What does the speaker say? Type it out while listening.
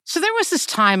So there was this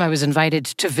time I was invited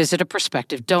to visit a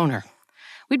prospective donor.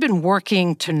 We'd been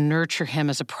working to nurture him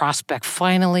as a prospect.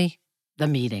 Finally, the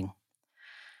meeting.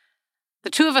 The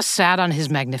two of us sat on his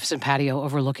magnificent patio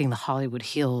overlooking the Hollywood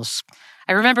Hills.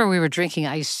 I remember we were drinking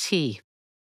iced tea.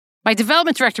 My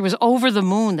development director was over the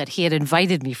moon that he had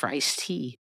invited me for iced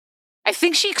tea. I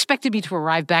think she expected me to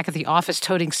arrive back at the office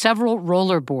toting several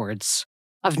rollerboards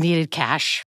of needed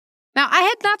cash. Now, I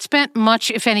had not spent much,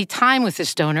 if any, time with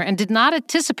this donor and did not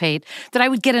anticipate that I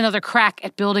would get another crack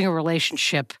at building a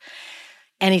relationship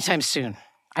anytime soon.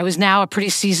 I was now a pretty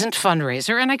seasoned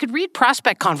fundraiser, and I could read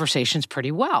prospect conversations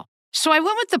pretty well. So I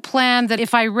went with the plan that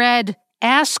if I read,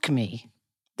 "Ask me,"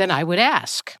 then I would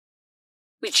ask.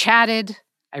 We chatted,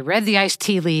 I read the iced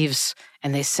tea leaves,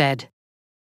 and they said,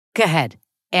 "Go ahead,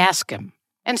 ask him."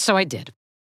 And so I did.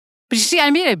 But you see, I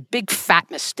made a big fat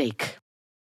mistake.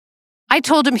 I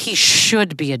told him he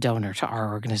should be a donor to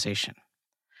our organization.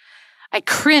 I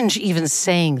cringe even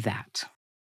saying that.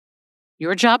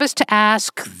 Your job is to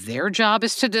ask, their job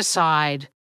is to decide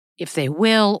if they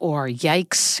will, or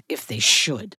yikes, if they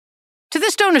should. To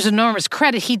this donor's enormous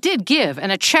credit, he did give, and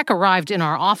a check arrived in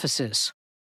our offices.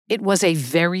 It was a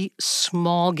very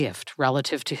small gift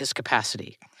relative to his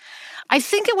capacity. I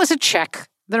think it was a check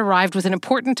that arrived with an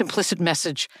important implicit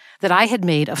message that I had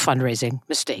made a fundraising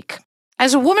mistake.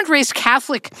 As a woman raised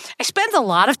Catholic, I spend a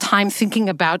lot of time thinking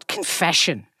about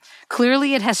confession.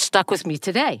 Clearly, it has stuck with me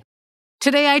today.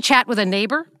 Today, I chat with a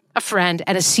neighbor, a friend,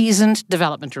 and a seasoned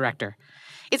development director.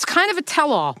 It's kind of a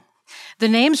tell-all. The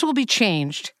names will be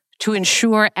changed to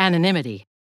ensure anonymity,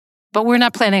 but we're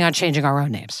not planning on changing our own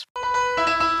names.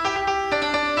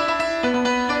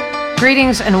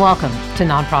 Greetings and welcome to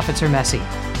Nonprofits Are Messy.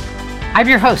 I'm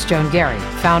your host, Joan Gary,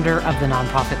 founder of the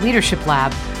Nonprofit Leadership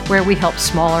Lab, where we help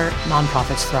smaller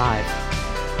nonprofits thrive.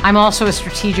 I'm also a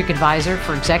strategic advisor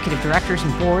for executive directors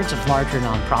and boards of larger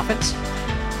nonprofits.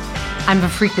 I'm a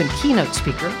frequent keynote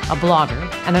speaker, a blogger,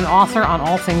 and an author on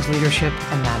all things leadership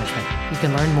and management. You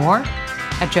can learn more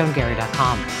at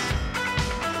joangary.com.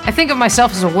 I think of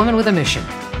myself as a woman with a mission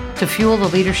to fuel the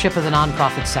leadership of the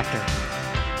nonprofit sector.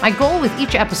 My goal with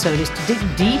each episode is to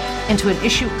dig deep into an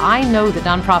issue I know that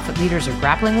nonprofit leaders are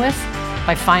grappling with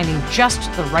by finding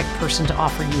just the right person to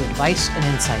offer you advice and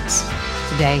insights.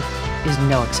 Today is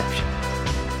no exception.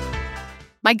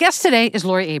 My guest today is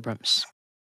Lori Abrams.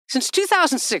 Since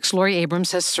 2006, Lori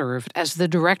Abrams has served as the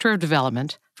Director of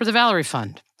Development for the Valerie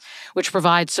Fund, which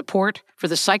provides support for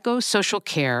the psychosocial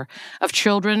care of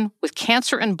children with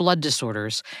cancer and blood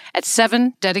disorders at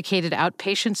 7 dedicated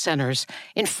outpatient centers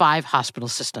in 5 hospital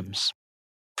systems.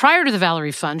 Prior to the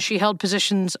Valerie Fund, she held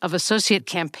positions of Associate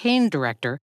Campaign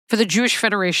Director for the Jewish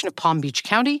Federation of Palm Beach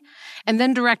County, and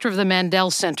then Director of the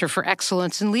Mandel Center for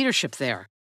Excellence in Leadership there,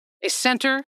 a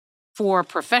center for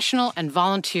professional and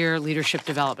volunteer leadership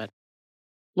development.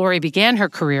 Lori began her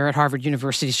career at Harvard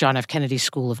University's John F. Kennedy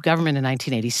School of Government in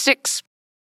 1986,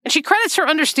 and she credits her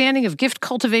understanding of gift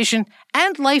cultivation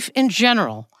and life in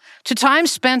general to time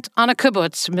spent on a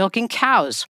kibbutz milking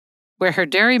cows, where her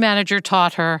dairy manager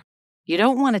taught her, you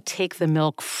don't want to take the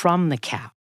milk from the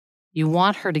cow. You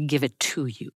want her to give it to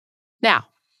you. Now,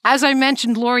 as I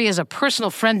mentioned, Lori is a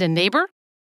personal friend and neighbor.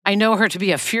 I know her to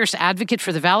be a fierce advocate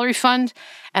for the Valerie Fund,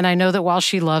 and I know that while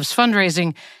she loves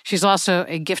fundraising, she's also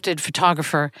a gifted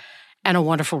photographer and a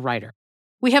wonderful writer.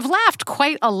 We have laughed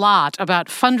quite a lot about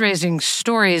fundraising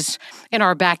stories in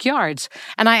our backyards,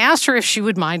 and I asked her if she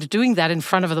would mind doing that in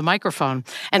front of the microphone,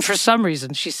 and for some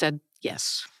reason, she said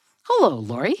yes. Hello,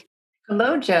 Lori.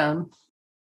 Hello, Joan.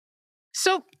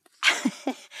 So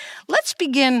let's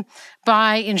begin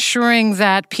by ensuring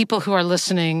that people who are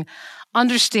listening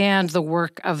understand the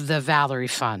work of the Valerie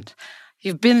Fund.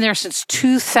 You've been there since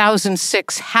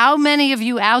 2006. How many of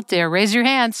you out there, raise your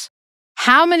hands,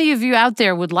 how many of you out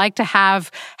there would like to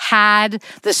have had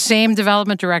the same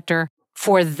development director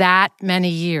for that many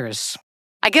years?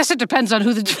 I guess it depends on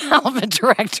who the development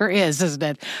director is, isn't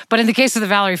it? But in the case of the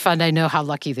Valerie Fund, I know how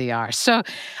lucky they are. So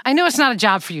I know it's not a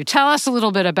job for you. Tell us a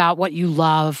little bit about what you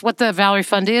love, what the Valerie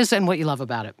Fund is, and what you love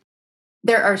about it.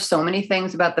 There are so many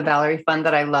things about the Valerie Fund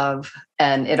that I love,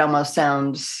 and it almost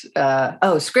sounds,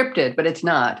 scripted, but it's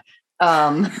not.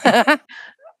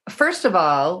 First of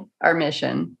all, our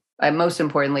mission, most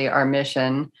importantly, our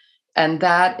mission, and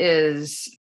that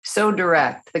is so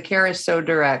direct. The care is so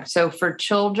direct. So for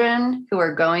children who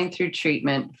are going through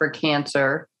treatment for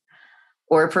cancer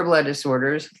or for blood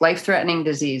disorders, life-threatening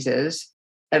diseases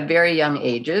at very young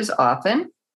ages, often,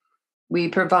 we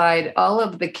provide all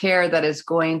of the care that is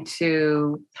going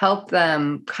to help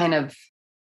them kind of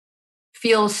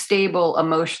feel stable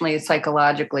emotionally,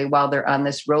 psychologically while they're on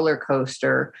this roller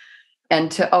coaster and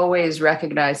to always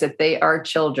recognize that they are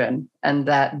children and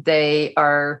that they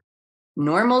are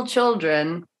normal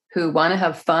children who want to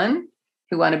have fun,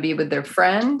 who want to be with their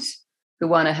friends, who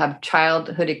want to have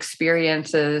childhood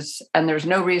experiences, and there's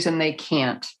no reason they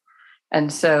can't.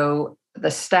 And so the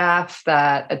staff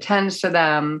that attends to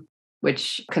them,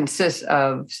 which consists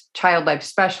of child life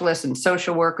specialists and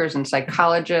social workers and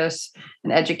psychologists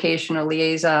and educational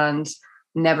liaisons,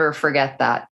 never forget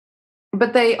that.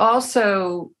 But they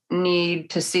also need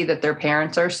to see that their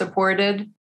parents are supported,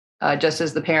 just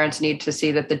as the parents need to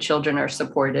see that the children are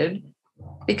supported,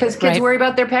 because kids worry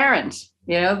about their parents.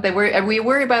 They worry, and we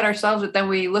worry about ourselves, but then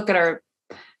we look at our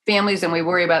families and we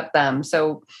worry about them.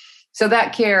 So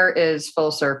that care is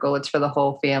full circle. It's for the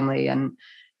whole family. And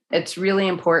it's really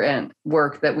important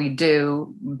work that we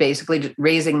do, basically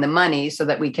raising the money so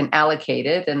that we can allocate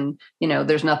it. And,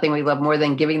 there's nothing we love more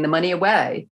than giving the money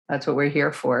away. That's what we're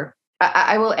here for.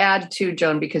 I will add too,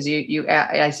 Joan, because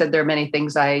I said there are many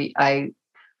things I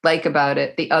like about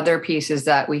it. The other piece is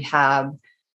that we have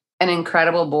an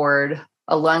incredible board,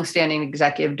 a longstanding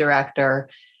executive director,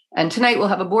 and tonight we'll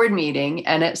have a board meeting.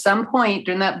 And at some point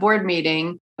during that board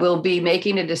meeting, we'll be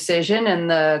making a decision, and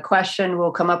the question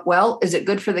will come up, well, is it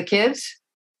good for the kids?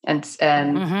 And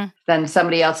then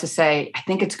somebody else will say, I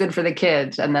think it's good for the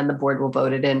kids. And then the board will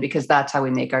vote it in, because that's how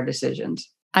we make our decisions.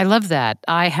 I love that.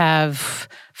 I have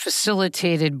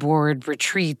facilitated board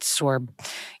retreats or,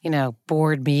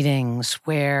 board meetings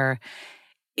where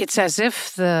it's as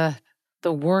if the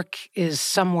work is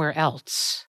somewhere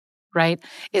else, right?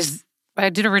 I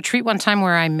did a retreat one time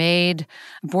where I made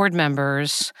board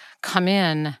members come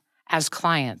in as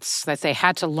clients, that they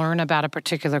had to learn about a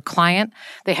particular client.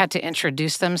 They had to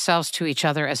introduce themselves to each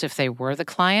other as if they were the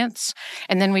clients.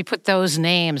 And then we put those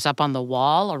names up on the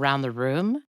wall around the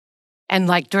room. And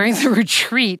during the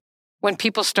retreat, when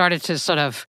people started to sort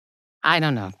of, I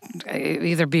don't know,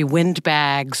 either be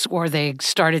windbags or they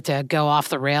started to go off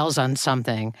the rails on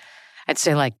something, I'd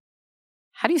say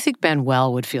how do you think Ben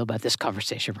Well would feel about this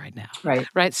conversation right now? Right.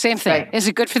 Right. Same thing. Right. Is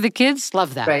it good for the kids?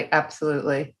 Love that. Right.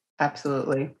 Absolutely.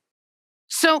 Absolutely.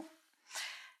 So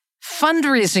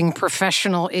fundraising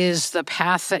professional is the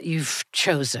path that you've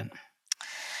chosen.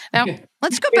 Now,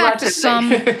 let's go back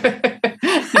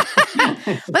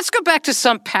to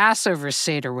some Passover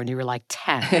Seder when you were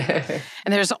 10.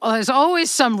 And there's always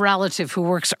some relative who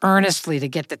works earnestly to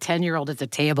get the 10-year-old at the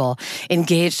table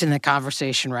engaged in the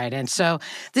conversation, right? And so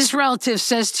this relative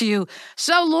says to you,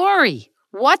 so Lori,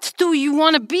 what do you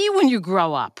want to be when you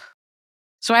grow up?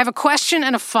 So I have a question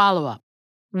and a follow-up.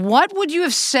 What would you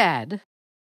have said?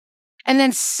 And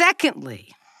then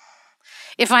secondly,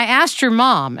 if I asked your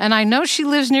mom, and I know she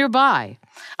lives nearby,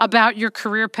 about your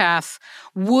career path,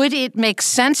 would it make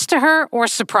sense to her or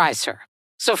surprise her?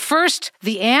 So first,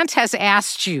 the aunt has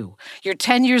asked you, you're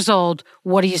 10 years old,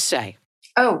 what do you say?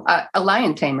 Oh, a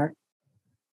lion tamer.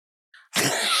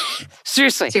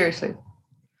 Seriously?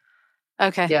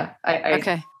 Okay. Yeah.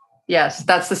 Okay. Yes,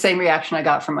 that's the same reaction I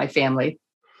got from my family.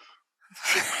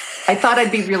 I thought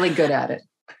I'd be really good at it.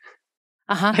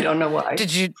 I don't know why.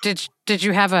 Did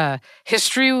you have a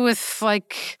history with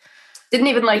Didn't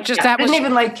even like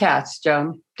cats,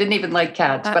 Joan. Didn't even like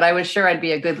cats, but I was sure I'd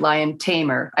be a good lion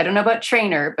tamer. I don't know about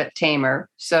trainer, but tamer.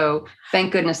 So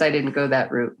thank goodness I didn't go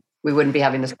that route. We wouldn't be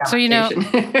having this conversation.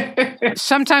 So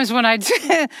sometimes when I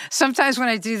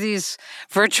do these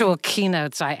virtual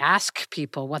keynotes, I ask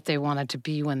people what they wanted to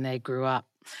be when they grew up.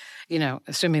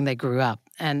 Assuming they grew up,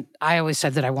 and I always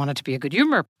said that I wanted to be a good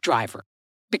humor driver.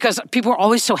 Because people are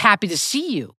always so happy to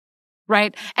see you,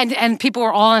 right? And people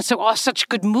were all in such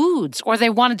good moods, or they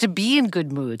wanted to be in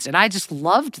good moods. And I just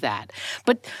loved that.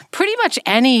 But pretty much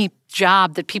any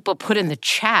job that people put in the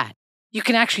chat, you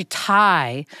can actually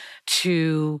tie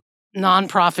to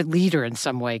nonprofit leader in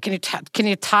some way. Can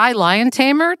you tie lion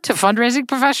tamer to fundraising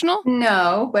professional?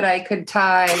 No, but I could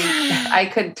tie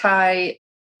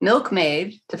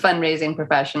milkmaid to fundraising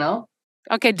professional.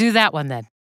 Okay, do that one then.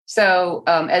 So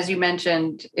as you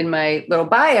mentioned in my little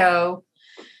bio,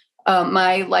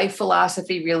 my life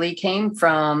philosophy really came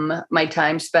from my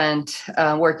time spent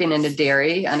working in a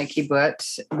dairy on a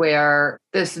kibbutz, where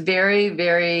this very,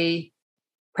 very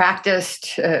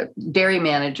practiced dairy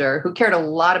manager who cared a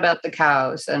lot about the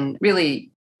cows and really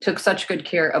took such good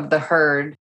care of the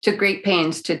herd, took great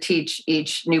pains to teach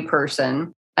each new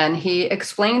person. And he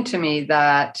explained to me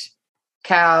that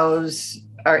cows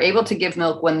are able to give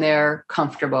milk when they're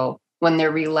comfortable, when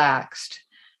they're relaxed,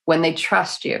 when they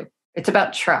trust you. It's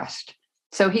about trust.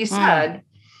 So he said,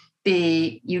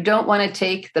 you don't want to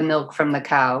take the milk from the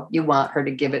cow. You want her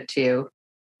to give it to you.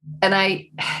 And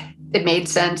it made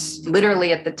sense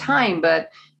literally at the time. But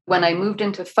when I moved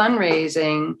into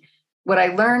fundraising, what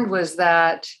I learned was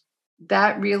that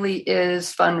really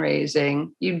is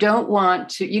fundraising. You don't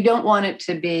want it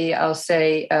to be, I'll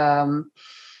say,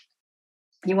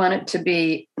 you want it to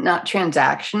be not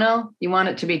transactional. You want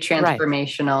it to be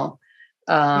transformational.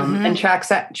 Right. And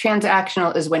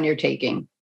transactional is when you're taking,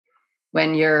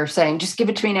 when you're saying, just give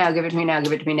it to me now, give it to me now,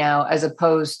 give it to me now, as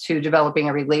opposed to developing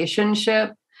a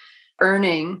relationship,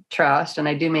 earning trust. And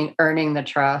I do mean earning the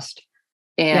trust.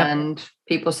 And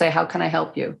people say, how can I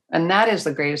help you? And that is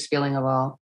the greatest feeling of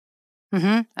all.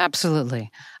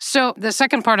 Absolutely. So the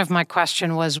second part of my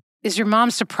question was, is your mom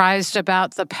surprised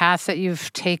about the path that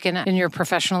you've taken in your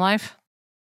professional life?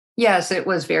 Yes, it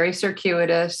was very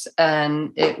circuitous.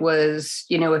 And it was,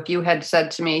 if you had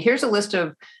said to me, here's a list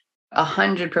of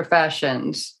 100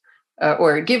 professions,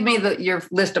 or give me your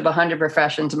list of 100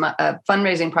 professions,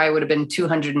 fundraising probably would have been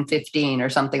 215 or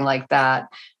something like that.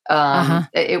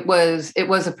 It was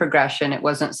a progression. It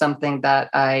wasn't something that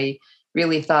I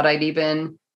really thought I'd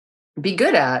even be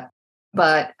good at.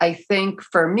 But I think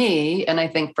for me, and I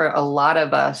think for a lot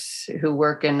of us who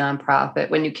work in nonprofit,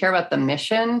 when you care about the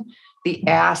mission, the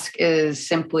ask is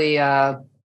simply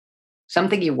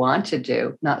something you want to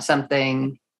do, not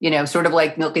something, sort of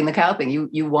like milking the cow thing.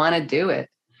 You want to do it.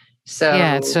 So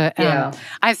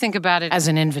I think about it as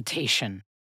an invitation.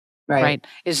 Right.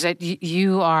 Is that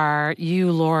you,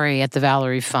 Lori, at the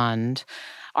Valerie Fund,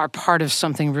 are part of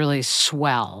something really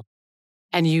swell.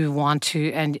 And you want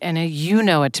to, and you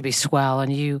know it to be swell,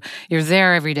 and you're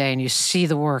there every day, and you see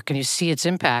the work, and you see its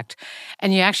impact,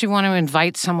 and you actually want to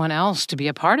invite someone else to be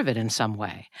a part of it in some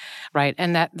way, right?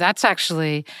 And that's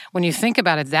actually, when you think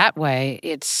about it that way,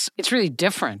 it's really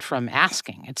different from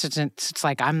asking. It's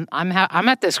like I'm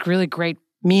at this really great,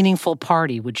 meaningful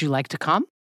party. Would you like to come?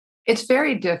 It's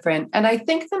very different. And I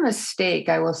think the mistake,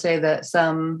 I will say that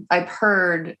I've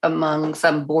heard among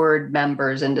some board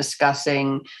members in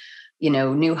discussing,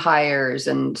 new hires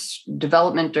and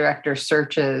development director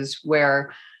searches,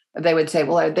 where they would say,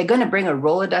 well, are they going to bring a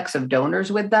Rolodex of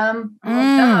donors with them?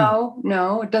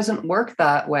 No, it doesn't work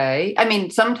that way. I mean,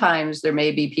 sometimes there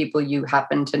may be people you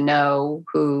happen to know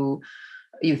who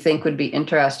you think would be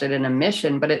interested in a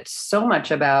mission, but it's so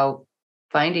much about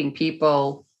finding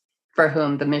people for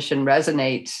whom the mission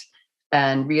resonates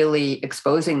and really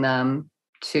exposing them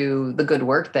to the good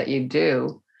work that you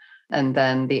do. And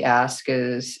then the ask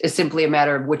is simply a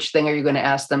matter of which thing are you going to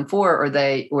ask them for, or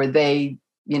they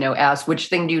ask, which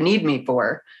thing do you need me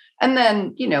for? And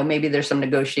then, maybe there's some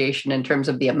negotiation in terms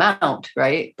of the amount,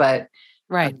 right? But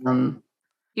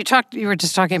you were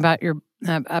just talking about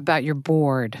your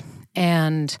board.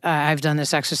 And I've done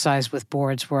this exercise with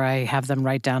boards where I have them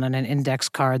write down on an index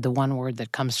card the one word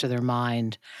that comes to their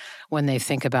mind when they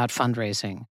think about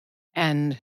fundraising.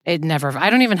 And I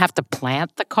don't even have to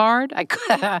plant the card. I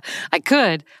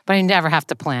could, but I never have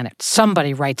to plant it.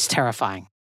 Somebody writes terrifying.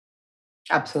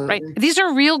 Absolutely. Right? These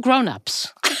are real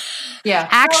grown-ups. Yeah.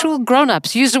 Actual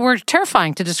grown-ups use the word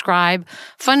terrifying to describe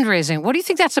fundraising. What do you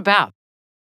think that's about?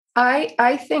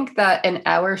 I think that in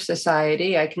our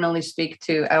society, I can only speak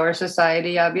to our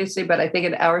society, obviously, but I think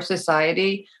in our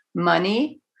society,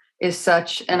 money is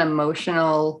such an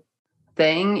emotional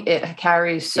thing. It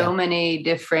carries so many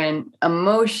different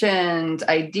emotions,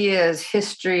 ideas,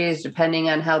 histories, depending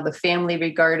on how the family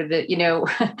regarded it.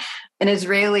 An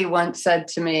Israeli once said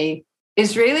to me,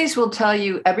 Israelis will tell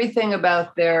you everything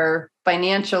about their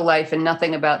financial life and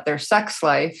nothing about their sex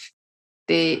life.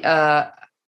 The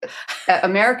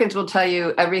Americans will tell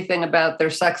you everything about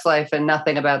their sex life and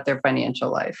nothing about their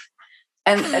financial life.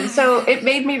 And so it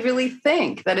made me really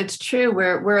think that it's true.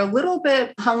 We're a little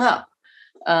bit hung up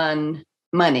on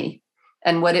money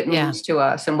and what it means to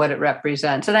us and what it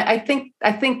represents. And I think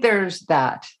there's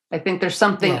that. I think there's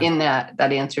something in that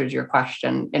answers your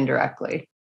question indirectly.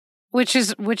 Which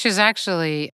is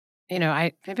actually, maybe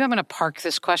I'm going to park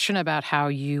this question about how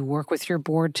you work with your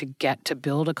board to get to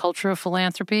build a culture of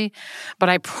philanthropy. But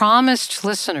I promised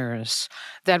listeners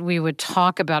that we would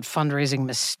talk about fundraising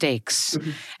mistakes.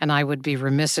 Mm-hmm. And I would be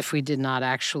remiss if we did not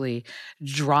actually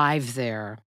drive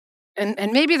there.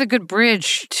 And maybe the good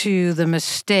bridge to the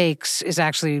mistakes is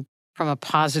actually from a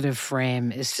positive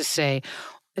frame, is to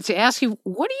ask you,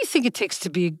 what do you think it takes to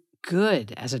be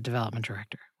good as a development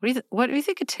director? What do you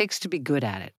think it takes to be good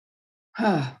at it?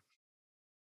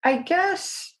 I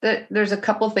guess that there's a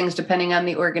couple things depending on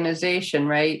the organization,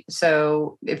 right?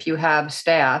 So if you have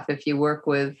staff, if you work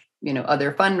with,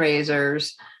 other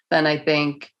fundraisers, then I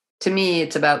think, to me,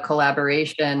 it's about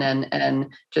collaboration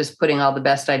and just putting all the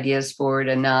best ideas forward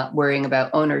and not worrying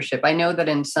about ownership. I know that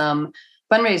in some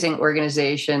fundraising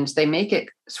organizations, they make it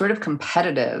sort of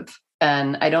competitive.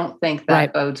 And I don't think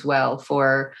that bodes well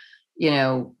for,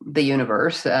 the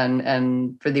universe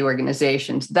and for the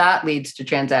organizations, that leads to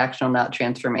transactional, not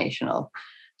transformational.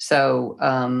 So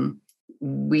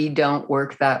we don't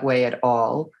work that way at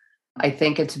all. I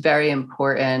think it's very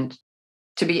important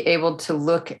to be able to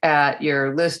look at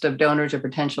your list of donors or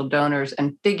potential donors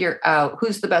and figure out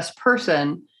who's the best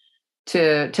person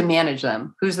to manage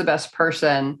them, who's the best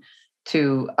person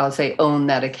to, I'll say, own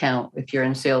that account. If you're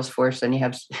in Salesforce and you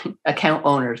have account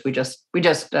owners, we just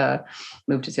moved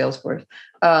to Salesforce.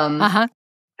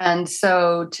 And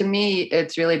so to me,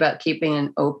 it's really about keeping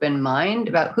an open mind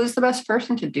about who's the best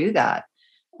person to do that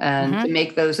and to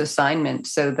make those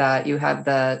assignments so that you have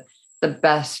the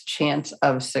best chance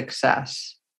of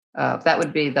success. That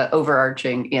would be the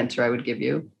overarching answer I would give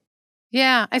you.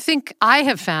 Yeah, I think I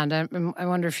have found, I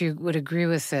wonder if you would agree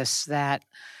with this, that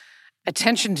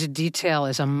attention to detail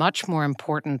is a much more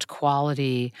important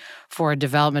quality for a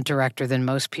development director than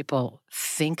most people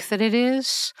think that it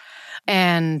is.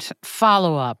 And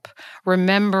follow-up,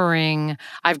 remembering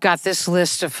I've got this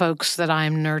list of folks that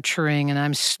I'm nurturing and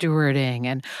I'm stewarding,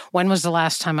 and when was the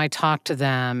last time I talked to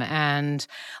them? And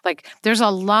there's a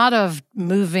lot of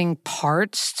moving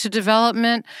parts to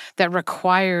development that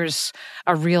requires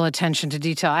a real attention to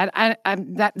detail.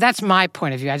 That's my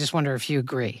point of view. I just wonder if you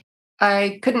agree.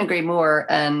 I couldn't agree more.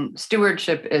 And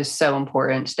stewardship is so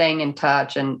important, staying in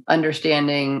touch and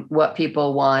understanding what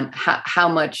people want, how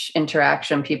much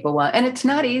interaction people want. And it's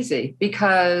not easy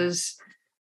because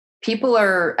people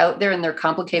are out there in their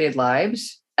complicated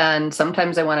lives. And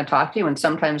sometimes they want to talk to you and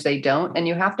sometimes they don't. And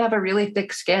you have to have a really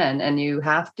thick skin and you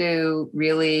have to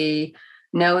really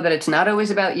know that it's not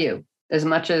always about you. As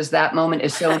much as that moment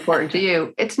is so important to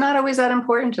you, it's not always that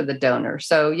important to the donor.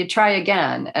 So you try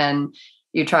again and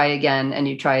you try again and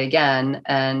you try again.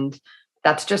 And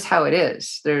that's just how it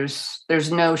is. There's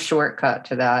no shortcut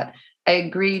to that. I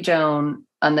agree, Joan,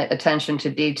 on the attention to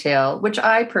detail, which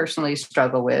I personally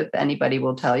struggle with. Anybody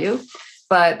will tell you.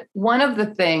 But one of the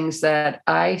things that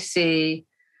I see,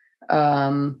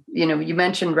 you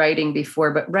mentioned writing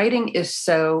before, but writing is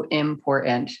so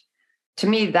important. To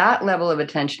me, that level of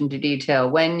attention to detail,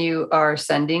 when you are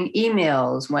sending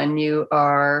emails, when you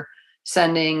are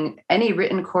sending any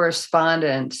written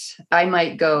correspondence, I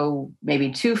might go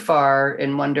maybe too far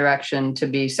in one direction to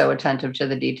be so attentive to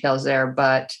the details there.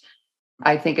 But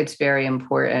I think it's very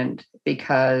important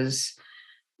because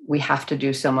we have to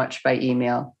do so much by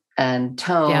email, and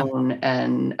tone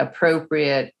and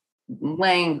appropriate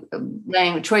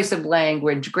choice of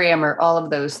language, grammar, all of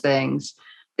those things,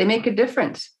 they make a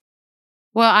difference.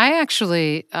 Well, I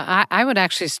would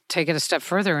actually take it a step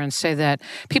further and say that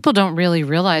people don't really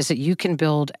realize that you can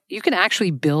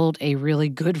actually build a really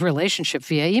good relationship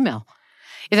via email.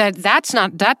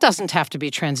 That doesn't have to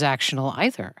be transactional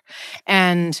either.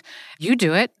 And you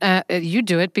do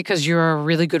it because you're a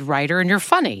really good writer and you're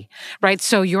funny, right?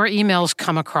 So your emails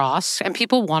come across and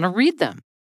people want to read them.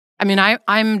 I mean,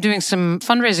 I'm doing some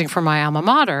fundraising for my alma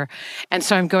mater, and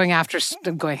so I'm going after. Let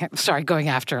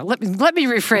me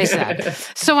rephrase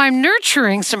that. So I'm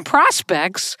nurturing some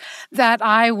prospects that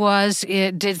I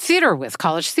did theater with,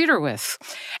 college theater with,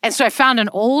 and so I found an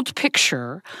old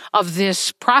picture of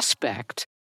this prospect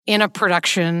in a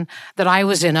production that I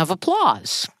was in of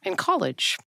Applause in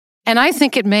college. And I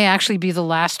think it may actually be the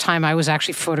last time I was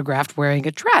actually photographed wearing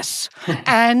a dress.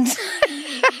 And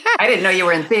I didn't know you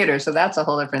were in theater, so that's a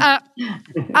whole different.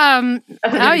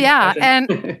 Oh yeah,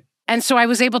 and so I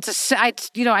was able to. I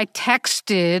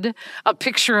texted a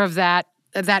picture of that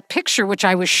picture, which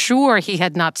I was sure he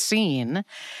had not seen,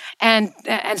 and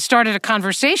started a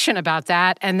conversation about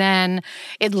that. And then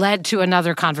it led to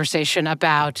another conversation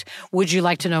about, would you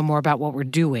like to know more about what we're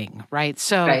doing, right?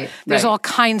 So there's all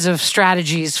kinds of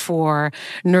strategies for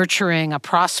nurturing a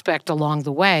prospect along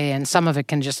the way, and some of it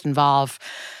can just involve,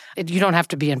 you don't have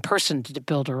to be in person to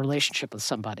build a relationship with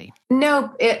somebody.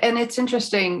 No, and it's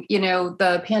interesting,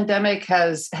 the pandemic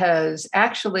has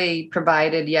actually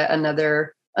provided yet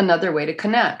another way to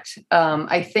connect.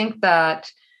 I think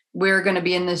that we're going to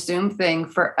be in this Zoom thing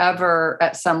forever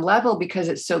at some level because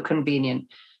it's so convenient.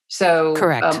 So,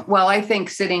 correct. While I think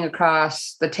sitting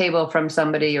across the table from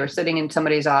somebody or sitting in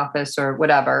somebody's office or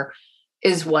whatever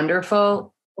is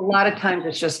wonderful, a lot of times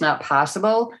it's just not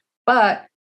possible. But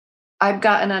I've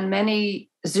gotten on many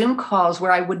Zoom calls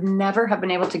where I would never have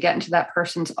been able to get into that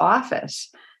person's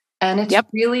office. And it's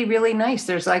really, really nice.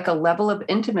 There's like a level of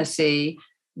intimacy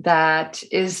that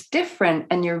is different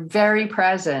and you're very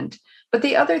present. But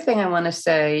the other thing I want to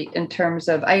say in terms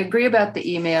of, I agree about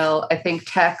the email. I think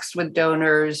text with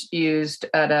donors used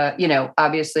at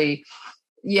obviously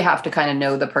you have to kind of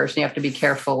know the person. You have to be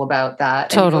careful about that.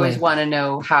 Totally. And you always want to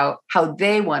know how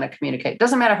they want to communicate. It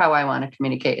doesn't matter how I want to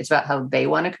communicate. It's about how they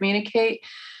want to communicate.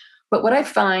 But what I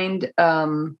find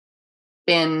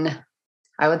in,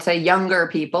 I would say, younger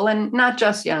people, and not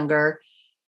just younger,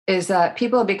 is that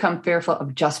people have become fearful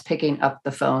of just picking up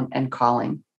the phone and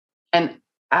calling. And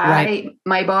my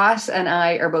boss and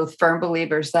I are both firm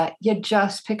believers that you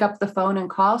just pick up the phone and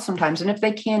call sometimes. And if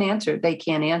they can't answer, they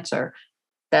can't answer.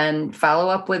 Then follow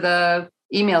up with a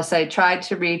email, say, tried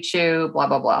to reach you, blah,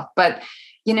 blah, blah. But,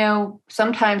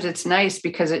 sometimes it's nice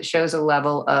because it shows a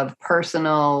level of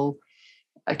personal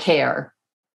care.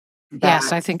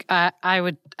 Yes, I think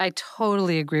I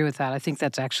totally agree with that. I think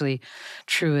that's actually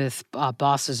true with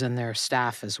bosses and their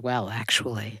staff as well,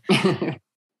 actually.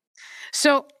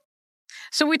 So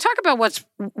we talk about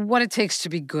what it takes to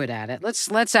be good at it.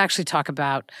 Let's actually talk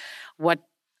about what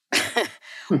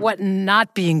what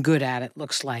not being good at it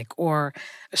looks like, or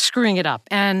screwing it up.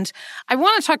 And I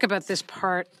want to talk about this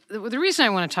part. The reason I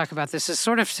want to talk about this is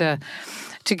sort of to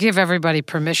give everybody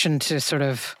permission to sort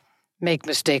of make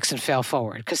mistakes and fail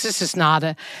forward, because this is not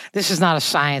a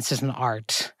science, it's an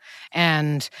art.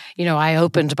 And, I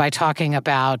opened by talking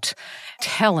about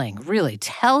telling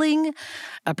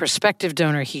a prospective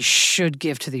donor he should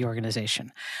give to the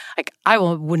organization. Like, I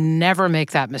would never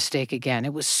make that mistake again.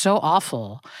 It was so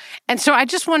awful. And so I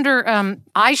just wonder, now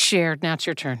it's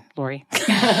your turn, Lori.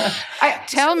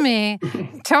 Tell me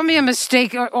a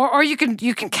mistake, or you can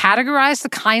categorize the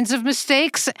kinds of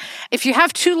mistakes. If you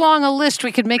have too long a list,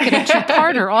 we could make it a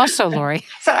two-parter also, Lori.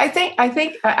 So I'm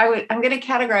going to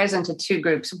categorize into two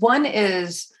groups. One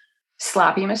is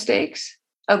sloppy mistakes,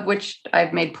 of which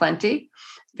I've made plenty,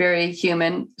 very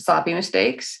human sloppy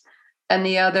mistakes. And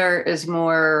the other is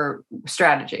more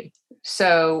strategy.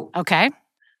 So, okay.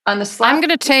 On the I'm going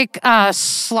to take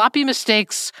sloppy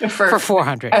mistakes for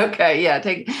 400. Okay, yeah.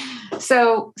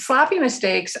 So sloppy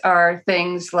mistakes are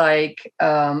things like,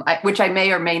 which I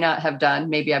may or may not have done.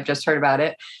 Maybe I've just heard about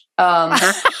it.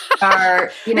 I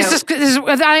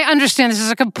understand this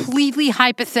is a completely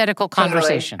hypothetical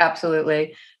conversation. Totally,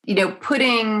 absolutely.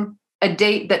 Putting a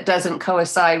date that doesn't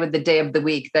coincide with the day of the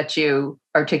week that you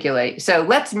articulate. So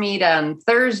let's meet on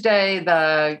Thursday,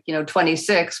 the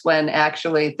 26th, when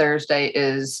actually Thursday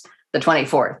is the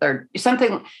 24th, or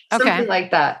something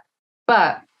like that.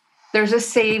 But there's a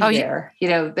save there,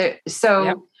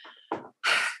 So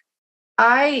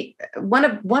one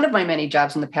of my many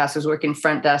jobs in the past was working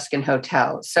front desk in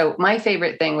hotels. So my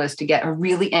favorite thing was to get a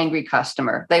really angry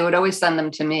customer. They would always send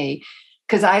them to me,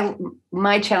 because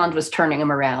my challenge was turning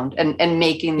them around and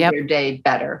making their day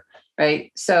better, right?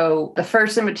 So the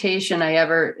first invitation I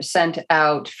ever sent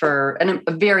out for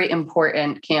a very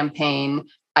important campaign,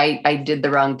 I did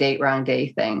the wrong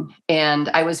day thing. And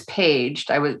I was paged.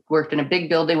 Worked in a big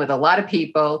building with a lot of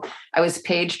people. I was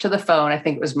paged to the phone. I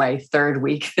think it was my third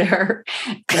week there.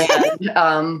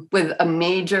 And with a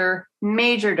major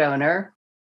donor.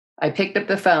 I picked up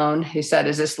the phone. He said,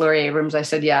 "Is this Lori Abrams?" I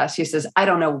said, "Yes." He says, "I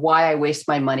don't know why I waste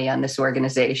my money on this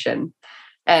organization,"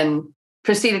 and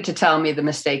proceeded to tell me the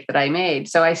mistake that I made.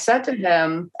 So I said to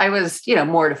him, I was,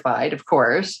 mortified, of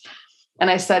course.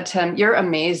 And I said to him, "You're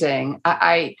amazing.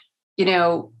 I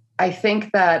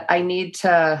think that I need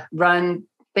to run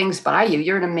things by you.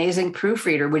 You're an amazing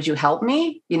proofreader. Would you help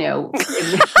me?"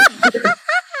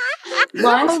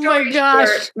 Long story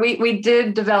short, we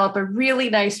did develop a really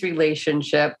nice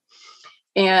relationship.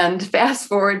 And fast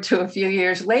forward to a few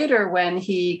years later, when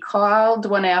he called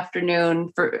one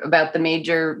afternoon to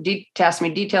ask me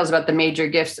details about the major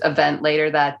gifts event later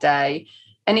that day.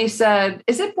 And he said,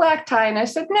 "Is it black tie?" And I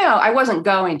said, "No, I wasn't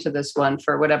going to this one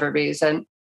for whatever reason."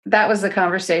 That was the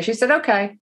conversation. He said,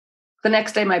 "Okay." The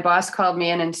next day, my boss called me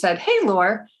in and said, "Hey,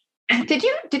 Laura, did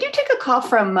you take a call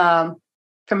from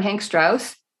Hank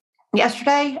Strauss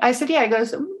yesterday?" I said, "Yeah." He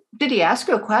goes, "Did he ask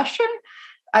you a question?"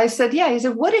 I said, "Yeah." He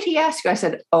said, "What did he ask you?" I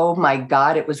said, "Oh my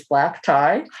God, it was black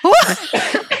tie."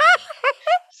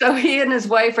 So he and his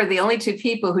wife are the only two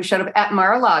people who showed up at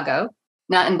Mar-a-Lago,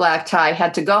 not in black tie,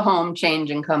 had to go home, change,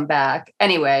 and come back.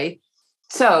 Anyway,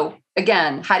 so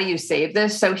again, how do you save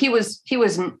this? So he was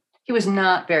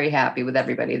not very happy with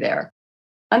everybody there,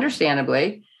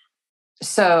 understandably.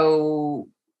 So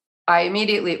I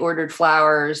immediately ordered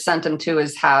flowers, sent them to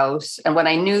his house. And when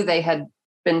I knew they had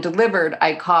been delivered,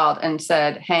 I called and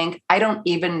said, "Hank, I don't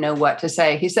even know what to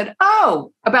say." He said,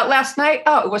 "Oh, about last night?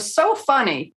 Oh, it was so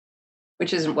funny,"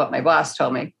 which isn't what my boss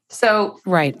told me. So,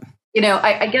 right.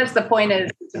 I guess the point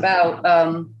is it's about,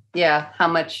 how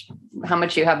much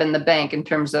you have in the bank in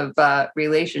terms of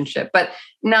relationship, but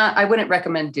I wouldn't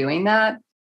recommend doing that.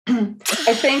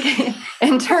 I think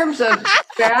in terms of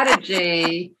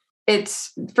strategy,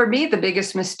 it's for me, the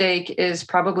biggest mistake is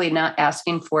probably not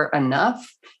asking for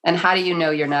enough. And how do you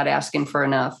know you're not asking for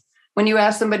enough? When you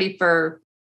ask somebody for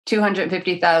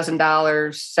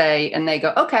 $250,000, say, and they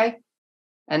go, okay.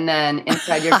 And then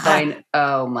inside you're going,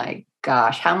 oh my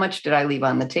gosh, how much did I leave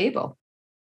on the table?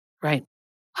 Right.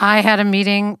 I had a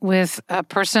meeting with a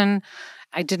person.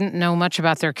 I didn't know much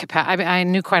about their capacity. I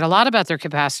knew quite a lot about their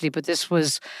capacity, but this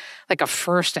was like a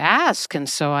first ask. And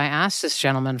so I asked this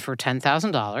gentleman for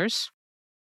 $10,000.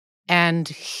 And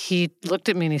he looked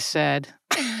at me and he said,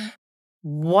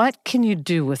 what can you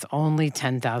do with only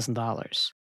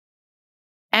 $10,000?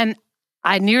 And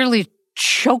I nearly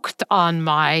choked on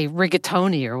my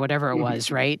rigatoni or whatever it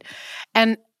was, right?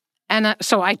 And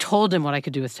so I told him what I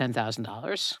could do with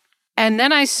 $10,000. And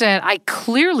then I said, I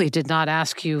clearly did not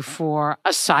ask you for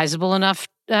a sizable enough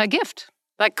gift.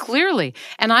 Like clearly.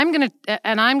 And I'm going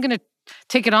to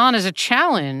take it on as a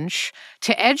challenge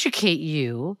to educate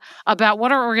you about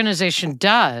what our organization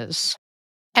does.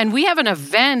 And we have an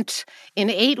event in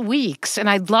 8 weeks, and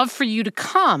I'd love for you to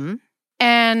come.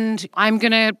 And I'm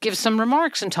going to give some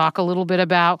remarks and talk a little bit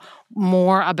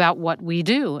more about what we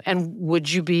do. And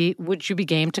would you be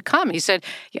game to come? He said,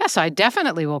 yes, I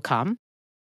definitely will come.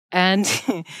 And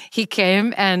he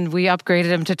came, and we upgraded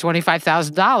him to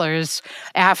 $25,000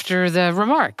 after the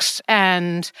remarks.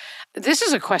 And this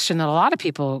is a question that a lot of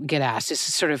people get asked. This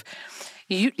is sort of,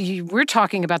 we're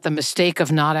talking about the mistake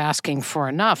of not asking for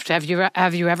enough. Have you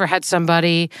ever had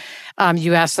somebody,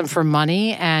 you asked them for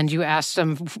money, and you asked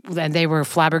them, and they were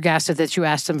flabbergasted that you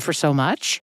asked them for so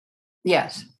much?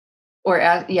 Yes.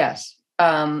 Yes.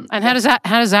 And how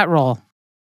does that roll?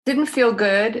 Didn't feel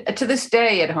good. To this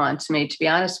day, it haunts me, to be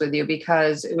honest with you,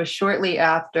 because it was shortly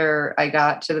after I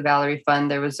got to the Valerie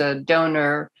Fund. There was a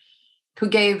donor who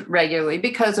gave regularly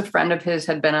because a friend of his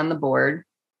had been on the board.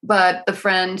 But the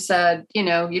friend said,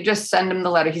 you just send him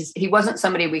the letter. He wasn't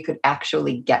somebody we could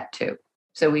actually get to.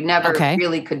 So we never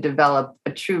really could develop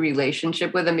a true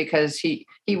relationship with him because he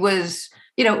was,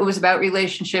 it was about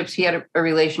relationships. He had a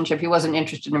relationship. He wasn't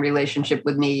interested in a relationship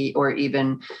with me or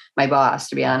even my boss,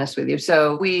 to be honest with you.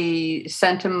 So we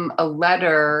sent him a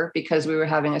letter because we were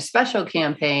having a special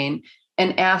campaign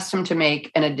and asked him to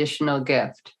make an additional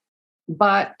gift.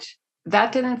 But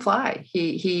that didn't fly.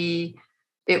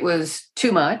 It was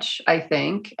too much, I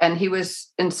think. And he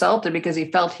was insulted because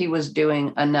he felt he was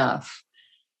doing enough.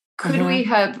 Could we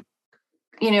have,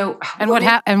 And what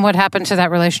happened to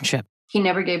that relationship? He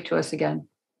never gave to us again.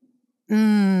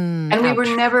 And we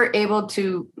were never able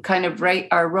to kind of right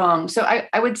our wrong. So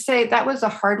I would say that was a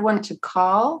hard one to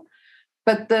call.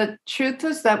 But the truth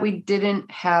was that we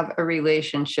didn't have a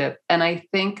relationship. And I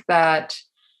think that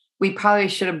we probably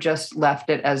should have just left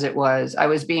it as it was. I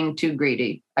was being too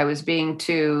greedy. I was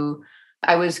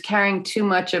carrying too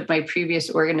much of my previous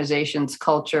organization's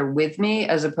culture with me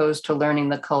as opposed to learning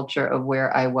the culture of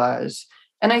where I was.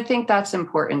 And I think that's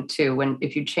important too,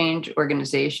 if you change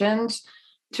organizations,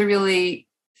 to really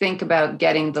think about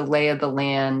getting the lay of the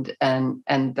land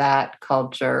and that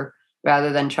culture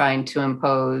rather than trying to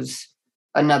impose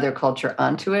another culture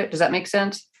onto it. Does that make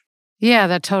sense? Yeah,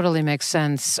 that totally makes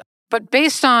sense. But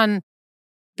based on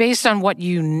what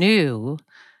you knew,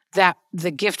 that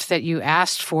the gift that you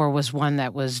asked for was one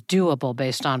that was doable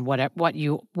based on what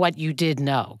you did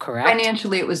know, correct?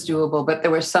 Financially, it was doable, but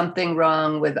there was something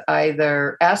wrong with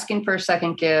either asking for a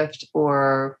second gift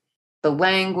or the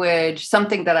language,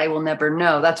 something that I will never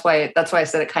know. That's why I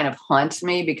said it kind of haunts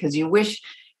me, because you wish,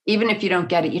 even if you don't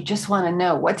get it, you just want to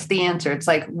know what's the answer. It's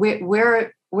like,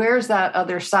 where's that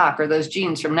other sock or those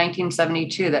jeans from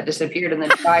 1972 that disappeared in the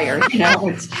dryer?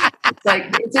 It's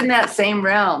like, it's in that same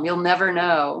realm. You'll never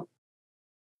know.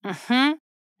 Mm-hmm.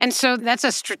 And so that's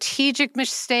a strategic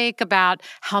mistake about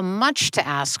how much to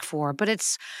ask for, but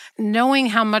it's knowing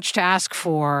how much to ask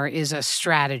for is a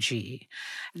strategy.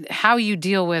 How you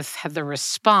deal with the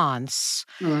response,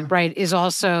 right, is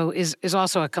also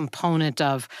a component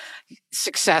of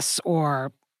success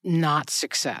or not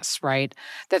success, right?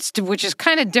 Which is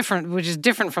kind of different, which is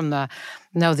different from the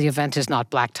event is not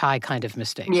black tie kind of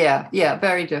mistake. Yeah,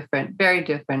 very different, very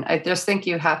different. I just think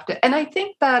you have to, and I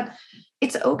think that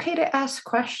it's okay to ask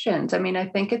questions. I mean, I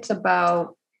think it's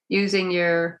about using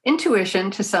your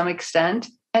intuition to some extent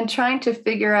and trying to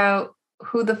figure out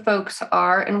who the folks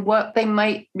are and what they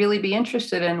might really be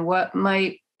interested in, what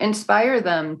might inspire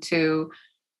them to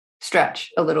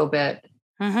stretch a little bit.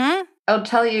 Mm-hmm. I'll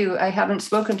tell you, I haven't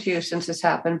spoken to you since this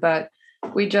happened, but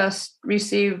we just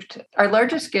received our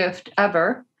largest gift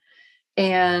ever.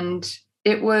 And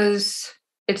it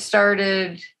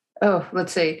started,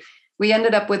 let's see. we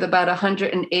ended up with about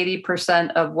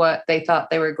 180% of what they thought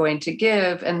they were going to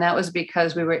give. And that was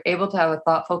because we were able to have a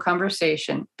thoughtful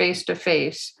conversation face to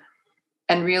face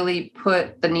and really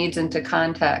put the needs into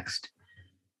context.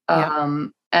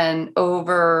 And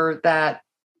over that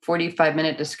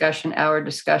 45-minute discussion, hour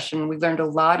discussion, we learned a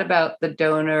lot about the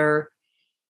donor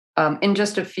in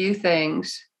just a few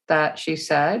things that she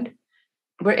said.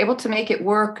 We're able to make it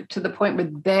work to the point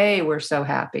where they were so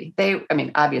happy.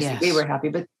 Obviously we were happy,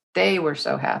 but they were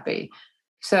so happy.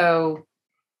 So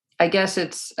I guess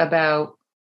it's about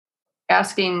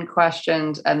asking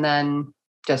questions and then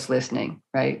just listening,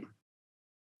 right?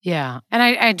 Yeah. And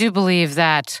I do believe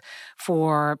that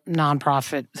for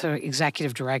nonprofit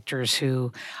executive directors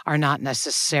who are not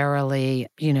necessarily,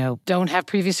 don't have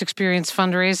previous experience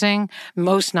fundraising,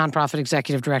 most nonprofit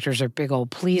executive directors are big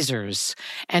old pleasers.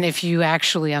 And if you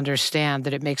actually understand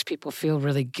that it makes people feel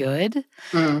really good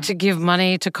to give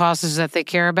money to causes that they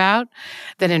care about,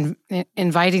 then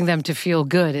inviting them to feel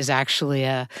good is actually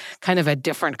a kind of a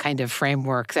different kind of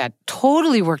framework that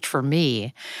totally worked for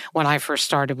me when I first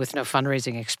started with no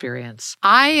fundraising experience.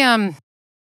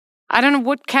 I don't know,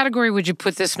 what category would you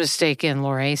put this mistake in,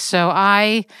 Lori? So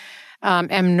I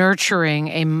am nurturing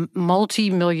a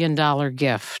multi-million-dollar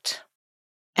gift.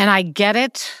 And I get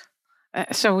it.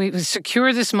 So we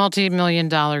secure this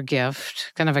multi-million-dollar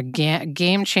gift, kind of a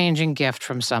game-changing gift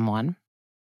from someone.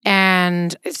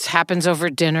 And it happens over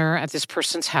dinner at this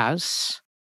person's house.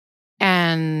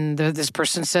 And this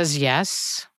person says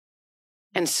yes.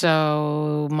 And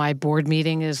so my board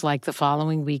meeting is like the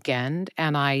following weekend,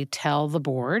 and I tell the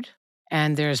board,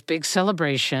 and there's big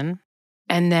celebration,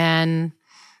 and then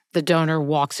the donor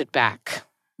walks it back,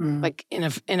 like in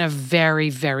a very,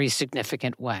 very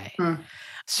significant way.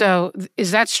 So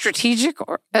is that strategic,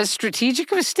 or a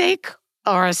strategic mistake,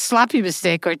 or a sloppy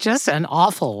mistake, or just an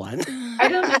awful one? I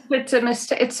don't know if it's a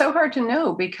mistake. It's so hard to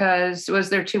know, because was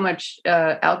there too much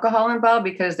alcohol involved?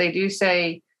 Because they do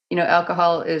say,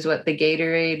 alcohol is what the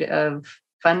Gatorade of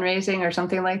fundraising or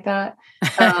something like that.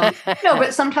 No,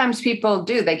 but sometimes people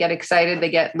do. They get excited, they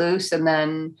get loose, and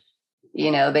then,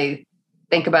 they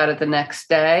think about it the next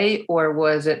day. Or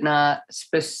was it not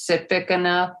specific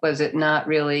enough? Was it not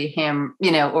really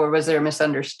or was there a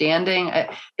misunderstanding?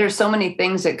 There's so many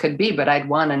things it could be, but I'd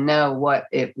want to know what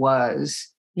it was.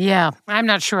 Yeah, I'm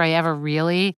not sure I ever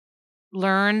really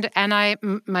learned. And I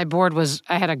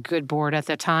had a good board at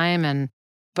the time,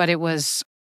 but it was,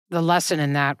 the lesson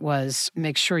in that was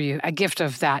make sure a gift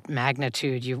of that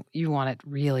magnitude, you want it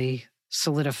really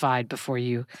solidified before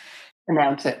you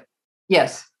announce it.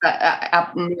 Yes,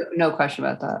 no question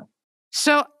about that.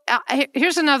 So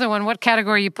here's another one. What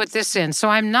category you put this in? So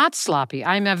I'm not sloppy.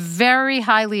 I'm a very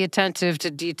highly attentive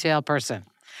to detail person.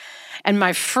 And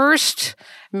my first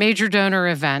major donor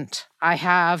event, I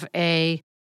have a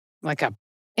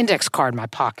index card in my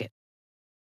pocket.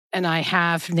 And I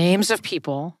have names of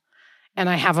people, and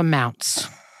I have amounts.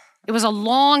 It was a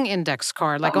long index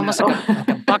card, like almost like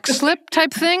a buck slip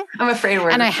type thing. I'm afraid where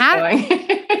and I had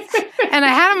and I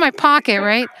had it in my pocket,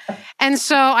 right? And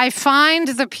so I find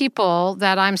the people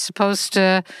that I'm supposed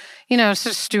to,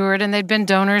 steward, and they'd been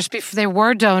donors before. They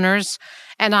were donors,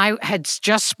 and I had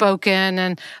just spoken,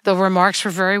 and the remarks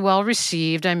were very well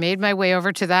received. I made my way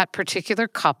over to that particular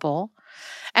couple.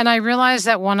 And I realized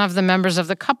that one of the members of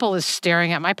the couple is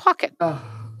staring at my pocket. Oh.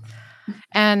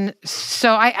 And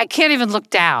so I can't even look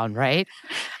down, right?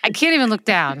 I can't even look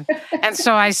down. And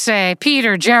so I say,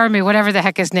 Peter, Jeremy, whatever the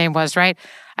heck his name was, right?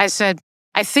 I said,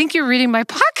 I think you're reading my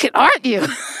pocket, aren't you?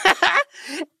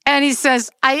 And he says,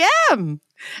 I am.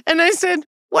 And I said,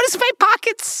 what does my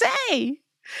pocket say?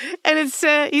 And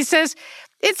he says,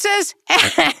 it says,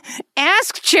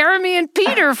 ask Jeremy and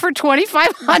Peter for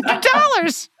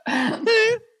 $2,500.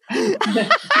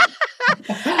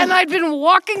 And I'd been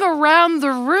walking around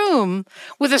the room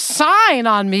with a sign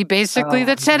on me, basically,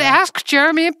 that said, ask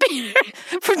Jeremy and Peter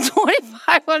for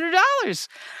 $2,500.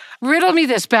 Riddle me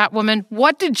this, Batwoman.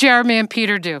 What did Jeremy and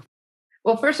Peter do?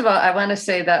 Well, first of all, I want to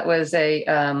say that was a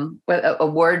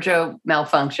wardrobe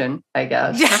malfunction, I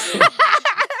guess.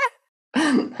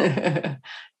 I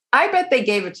bet they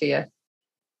gave it to you.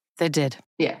 They did.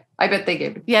 Yeah, I bet they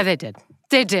gave it. Yeah, they did.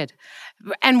 They did.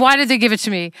 And why did they give it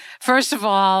to me? First of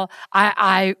all,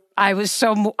 I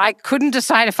couldn't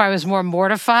decide if I was more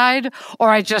mortified or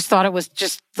I just thought it was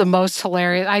just the most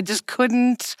hilarious. I just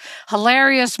couldn't.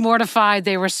 Hilarious, mortified.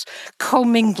 They were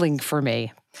commingling for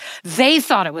me. They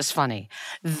thought it was funny.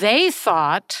 They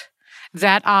thought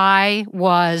that I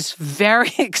was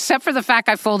very, except for the fact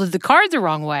I folded the card the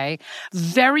wrong way,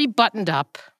 very buttoned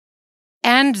up.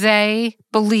 And they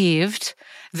believed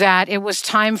that it was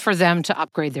time for them to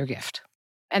upgrade their gift.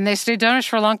 And they stayed donors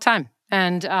for a long time.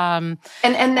 And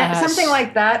something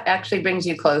like that actually brings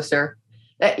you closer.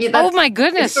 Oh my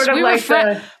goodness. It's sort of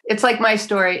it's like my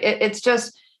story. It's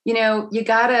just, you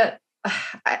gotta,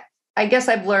 I guess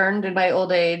I've learned in my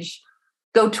old age,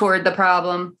 go toward the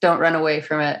problem, don't run away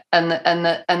from it. And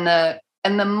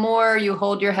the more you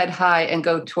hold your head high and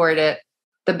go toward it,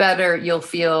 the better you'll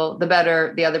feel, the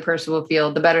better the other person will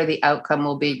feel, the better the outcome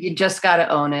will be. You just got to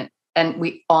own it. And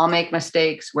we all make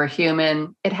mistakes. We're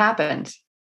human. It happens.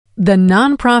 The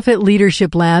Nonprofit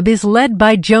Leadership Lab is led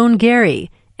by Joan Gary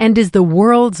and is the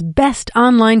world's best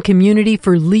online community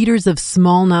for leaders of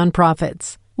small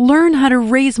nonprofits. Learn how to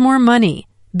raise more money,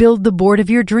 build the board of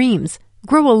your dreams,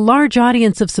 grow a large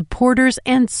audience of supporters,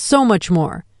 and so much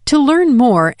more. To learn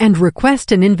more and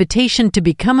request an invitation to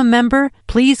become a member,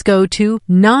 please go to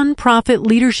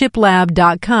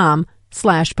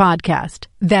nonprofitleadershiplab.com/podcast.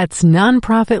 That's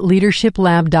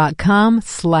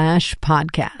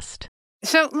nonprofitleadershiplab.com/podcast.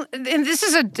 So, and this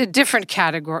is a different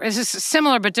category. This is a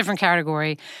similar but different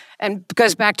category, and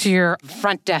goes back to your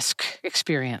front desk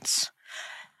experience.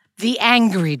 The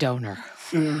angry donor.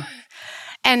 Mm.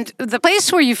 And the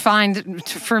place where you find,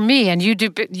 for me, and you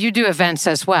do events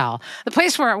as well, the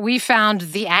place where we found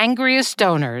the angriest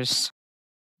donors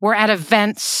were at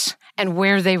events and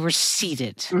where they were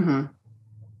seated. Mm-hmm.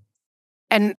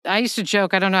 And I used to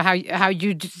joke, I don't know how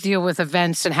you deal with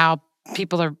events and how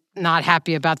people are not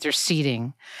happy about their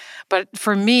seating. But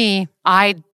for me,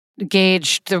 I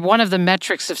gauged one of the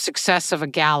metrics of success of a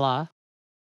gala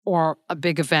or a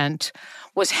big event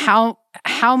was how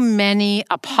many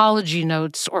apology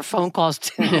notes or phone calls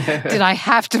did I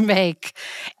have to make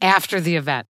after the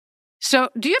event. So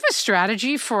do you have a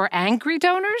strategy for angry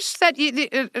donors that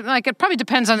it probably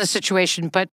depends on the situation,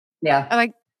 but yeah,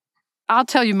 I'll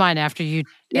tell you mine after you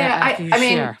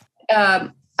share.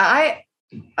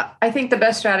 I think the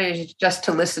best strategy is just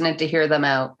to listen and to hear them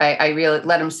out. I really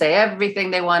let them say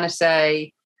everything they want to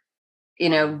say.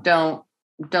 Don't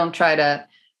try to,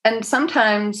 and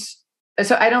sometimes,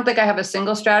 so I don't think I have a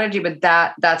single strategy, but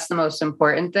that's the most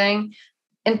important thing.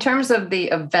 In terms of the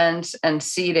events and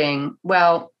seating,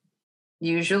 well,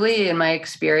 usually in my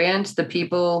experience, the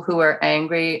people who are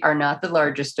angry are not the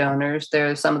largest donors.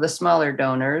 They're some of the smaller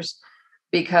donors,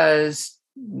 because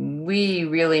we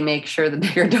really make sure the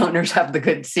bigger donors have the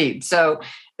good seats. So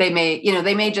they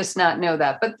may just not know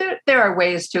that, but there are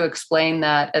ways to explain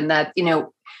that. And that,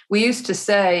 we used to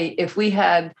say, if we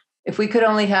could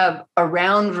only have a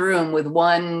round room with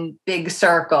one big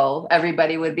circle,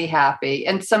 everybody would be happy.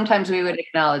 And sometimes we would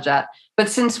acknowledge that. But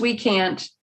since we can't,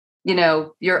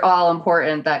 you're all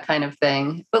important, that kind of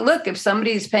thing. But look, if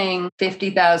somebody's paying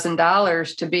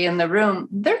 $50,000 to be in the room,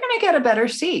 they're going to get a better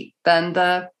seat than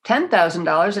the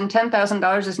 $10,000. And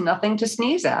 $10,000 is nothing to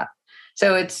sneeze at.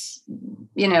 So it's,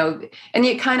 and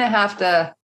you kind of have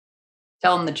to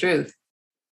tell them the truth.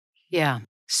 Yeah.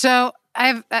 So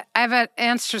I've an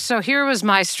answer. So here was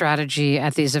my strategy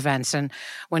at these events. And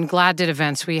when GLAAD did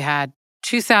events, we had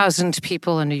 2,000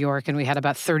 people in New York, and we had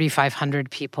about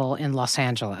 3,500 people in Los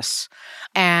Angeles.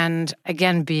 And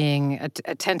again, being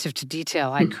attentive to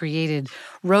detail, I created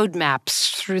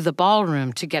roadmaps through the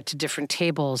ballroom to get to different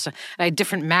tables. I had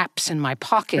different maps in my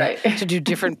pocket to do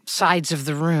different sides of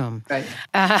the room. Right.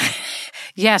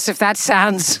 Yes, if that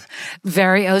sounds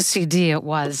very OCD, it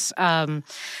was. And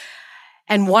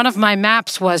one of my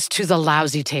maps was to the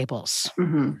lousy tables.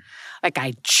 Mm-hmm.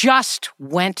 I just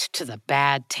went to the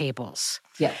bad tables.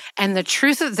 Yeah. And the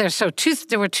truth of there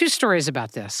were two stories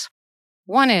about this.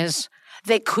 One is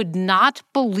they could not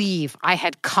believe I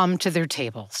had come to their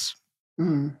tables.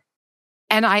 Mm.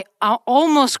 And I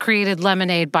almost created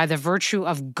lemonade by the virtue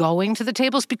of going to the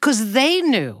tables, because they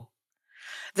knew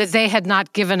that they had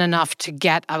not given enough to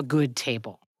get a good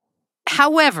table.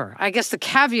 However, I guess the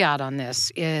caveat on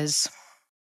this is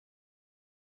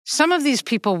some of these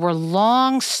people were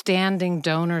long-standing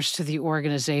donors to the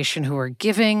organization who were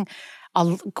giving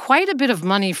quite a bit of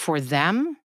money for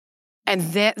them, and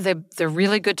they're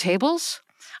really good tables.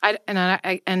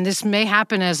 And this may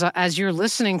happen as you're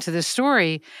listening to this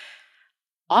story.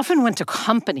 Often went to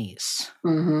companies,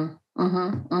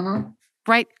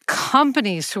 right?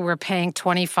 Companies who were paying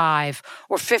 $25,000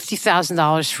 or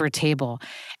 $50,000 for a table,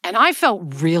 and I felt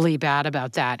really bad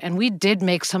about that. And we did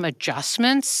make some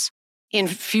adjustments in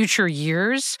future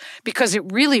years, because it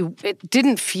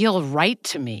didn't feel right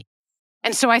to me.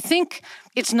 And so I think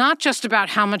it's not just about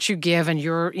how much you give, and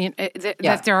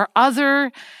that there are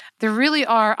other there really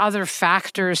are other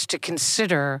factors to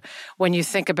consider when you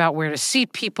think about where to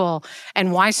seat people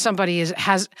and why somebody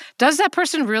does that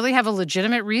person really have a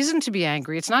legitimate reason to be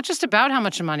angry? It's not just about how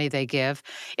much money they give.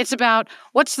 It's about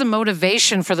what's the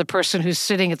motivation for the person who's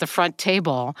sitting at the front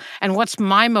table, and what's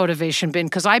my motivation been,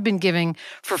 because I've been giving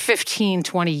for 15,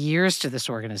 20 years to this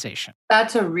organization.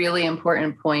 That's a really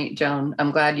important point, Joan.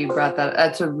 I'm glad you brought that.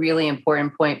 That's a really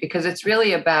important point, because it's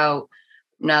really about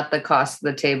not the cost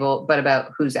of the table, but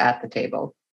about who's at the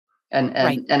table. And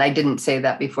Right. and I didn't say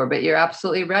that before, but you're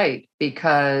absolutely right,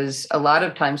 because a lot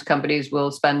of times companies will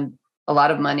spend a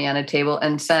lot of money on a table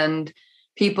and send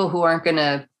people who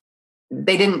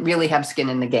they didn't really have skin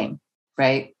in the game,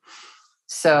 right?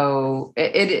 So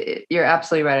you're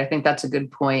absolutely right. I think that's a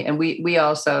good point. And we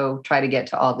also try to get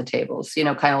to all the tables, kind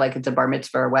of like it's a bar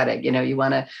mitzvah or wedding. You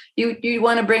want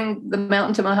to bring the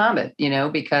mountain to Muhammad,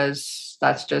 because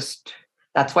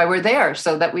that's why we're there,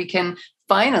 so that we can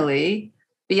finally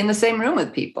be in the same room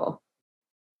with people.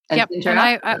 And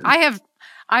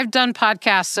I've done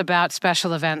podcasts about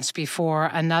special events before.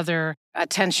 Another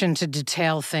attention to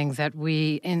detail thing that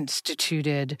we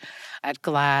instituted at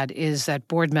GLAAD is that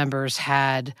board members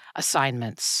had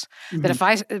assignments.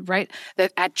 Mm-hmm.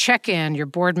 That at check-in, your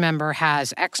board member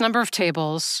has X number of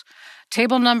tables,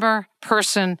 table number,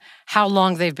 person, how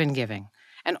long they've been giving.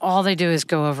 And all they do is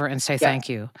go over and say thank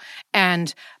you.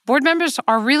 And board members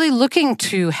are really looking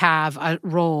to have a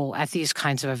role at these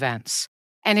kinds of events.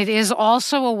 And it is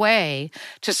also a way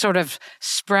to sort of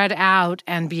spread out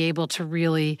and be able to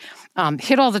really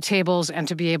hit all the tables, and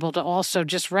to be able to also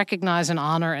just recognize and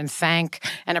honor and thank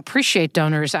and appreciate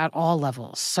donors at all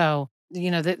levels. So,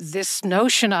 this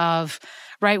notion of,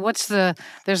 right,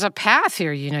 there's a path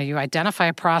here. You identify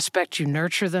a prospect, you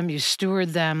nurture them, you steward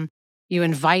them, you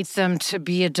invite them to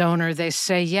be a donor, they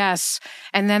say yes,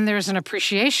 and then there's an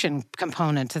appreciation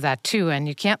component to that too, and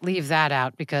you can't leave that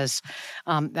out, because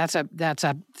that's a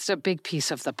big piece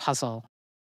of the puzzle.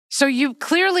 So you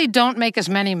clearly don't make as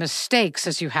many mistakes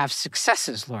as you have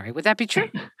successes, Lori. Would that be true?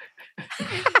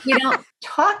 We don't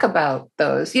talk about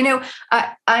those.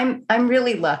 I'm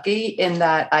really lucky in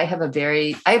that I have a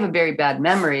very bad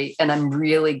memory, and I'm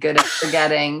really good at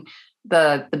forgetting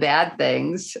the bad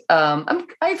things.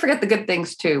 I forget the good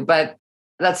things too, but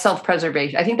that's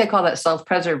self-preservation. I think they call that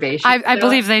self-preservation. I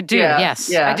believe they do. Yeah, yes,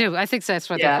 yeah. I do. I think that's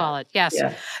what they call it. Yes.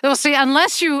 Yeah. Well, see,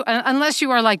 unless you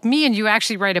are like me and you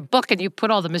actually write a book and you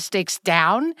put all the mistakes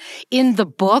down in the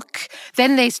book,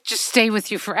 then they just stay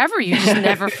with you forever. You just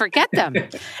never forget them.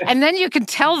 And then you can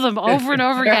tell them over and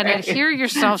over again and hear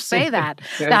yourself say that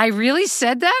I really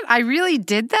said that? I really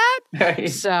did that? Right.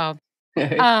 So,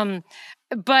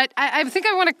 but I think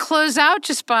I want to close out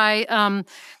just by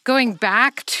going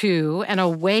back to and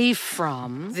away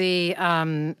from the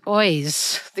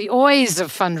oys of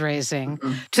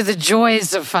fundraising to the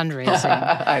joys of fundraising.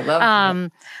 I love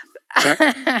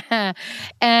that.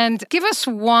 And give us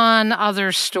one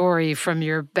other story from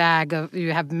your bag of,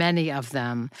 you have many of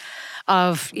them,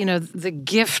 of, the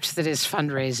gift that is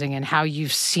fundraising and how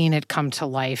you've seen it come to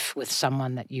life with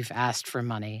someone that you've asked for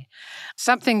money.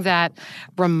 Something that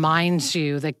reminds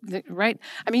you that right?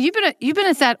 I mean, you've been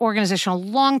at that organization a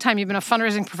long time. You've been a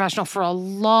fundraising professional for a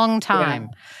long time,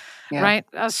 right?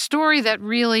 A story that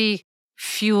really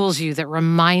fuels you, that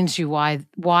reminds you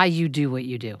why you do what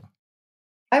you do.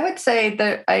 I would say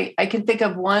that I can think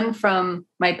of one from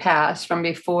my past, from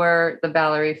before the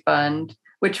Valerie Fund,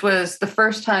 which was the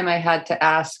first time I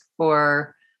asked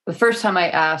for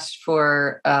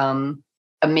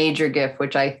a major gift,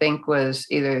 which I think was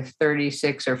either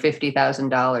 $36,000 or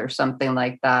 $50,000, something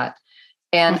like that.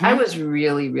 And I was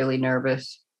really, really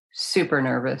nervous, super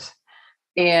nervous.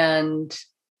 And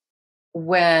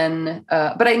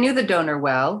but I knew the donor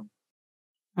well.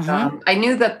 I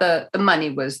knew that the money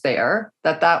was there,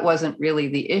 that wasn't really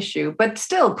the issue, but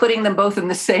still putting them both in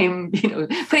the same,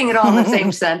 putting it all in the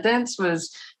same sentence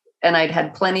was, and I'd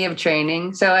had plenty of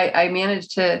training. So I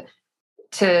managed to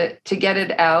get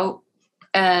it out.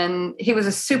 And he was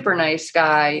a super nice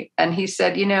guy. And he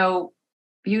said,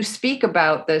 you speak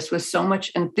about this with so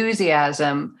much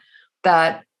enthusiasm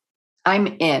that I'm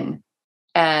in,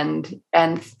 and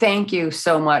thank you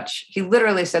so much. He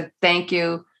literally said, thank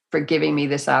you for giving me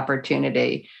this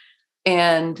opportunity.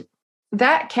 And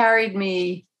that carried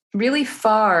me really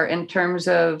far in terms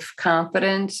of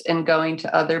confidence in going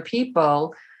to other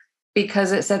people,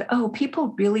 because it said, oh,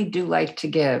 people really do like to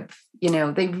give,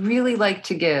 they really like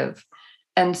to give.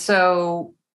 And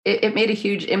so it made a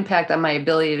huge impact on my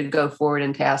ability to go forward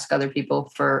and to ask other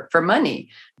people for money,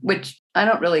 which I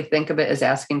don't really think of it as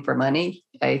asking for money.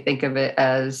 I think of it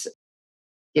as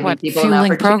giving people fueling an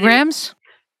opportunity. Programs?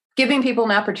 giving people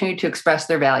an opportunity to express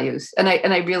their values. And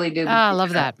I really do. I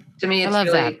love that. To me, it's I love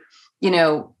really, that. you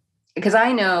know, because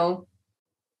I know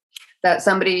that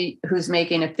somebody who's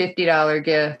making a $50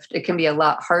 gift, it can be a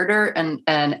lot harder and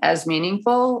as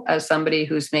meaningful as somebody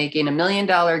who's making $1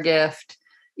 million gift.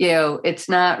 You know, it's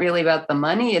not really about the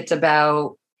money. It's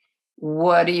about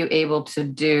what are you able to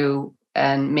do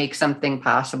and make something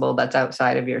possible that's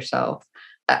outside of yourself.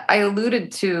 I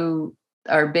alluded to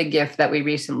our big gift that we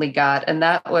recently got, and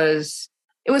it was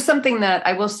something that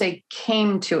I will say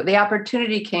the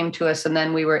opportunity came to us, and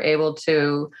then we were able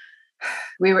to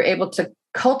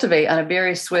cultivate on a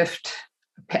very swift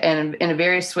and in a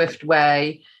very swift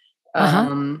way,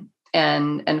 and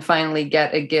finally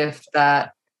get a gift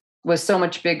that was so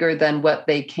much bigger than what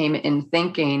they came in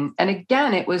thinking. And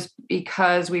again, it was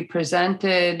because we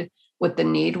presented what the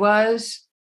need was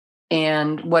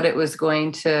and what it was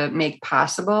going to make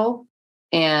possible.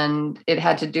 And it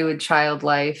had to do with child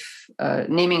life,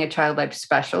 naming a child life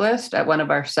specialist at one of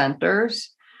our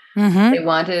centers. Mm-hmm.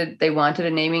 They wanted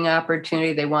a naming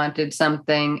opportunity. They wanted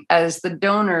something, as the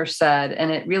donor said,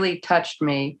 and it really touched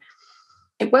me.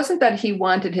 It wasn't that he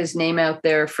wanted his name out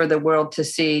there for the world to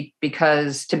see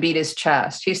to beat his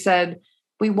chest. He said,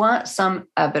 we want some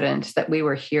evidence that we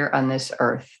were here on this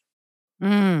earth.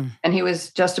 And he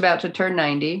was just about to turn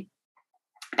 90.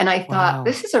 And I thought,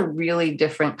 This is a really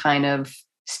different kind of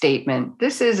statement.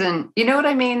 This isn't, you know what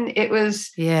I mean? It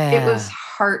was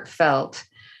heartfelt.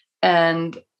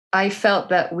 And I felt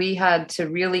that we had to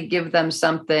really give them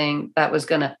something that was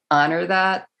going to honor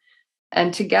that.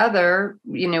 And together,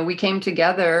 you know, we came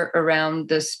together around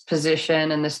this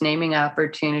position and this naming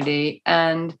opportunity.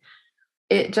 And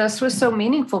it just was so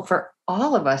meaningful for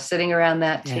all of us sitting around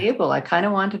that table. I kind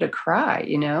of wanted to cry,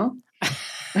 you know?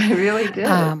 I really did.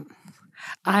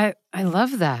 I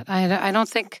love that.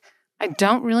 I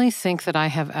don't really think that I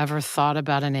have ever thought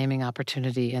about a naming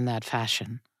opportunity in that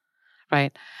fashion,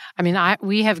 right? I mean,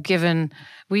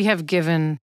 we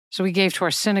gave to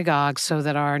our synagogue so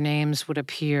that our names would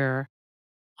appear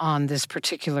on this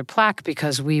particular plaque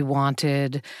because we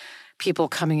wanted people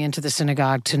coming into the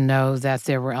synagogue to know that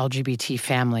there were LGBT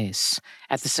families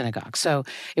at the synagogue. So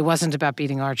it wasn't about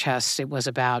beating our chests. It was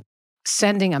about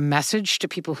sending a message to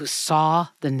people who saw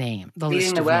the name, the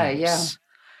list of names.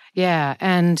 Yeah,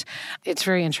 and it's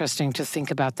very interesting to think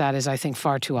about that, as I think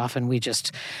far too often we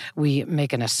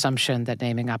make an assumption that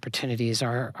naming opportunities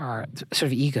are sort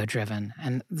of ego-driven.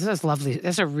 And this is lovely.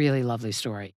 That's a really lovely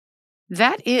story.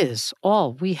 That is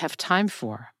all we have time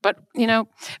for. But, you know,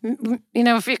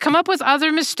 if you come up with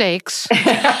other mistakes.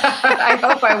 I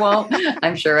hope I won't.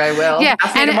 I'm sure I will. Yeah.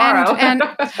 I'll see you tomorrow. And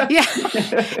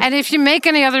if you make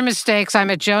any other mistakes, I'm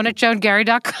at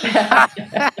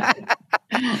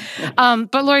joan@joangary.com.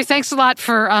 But Lori, thanks a lot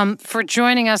for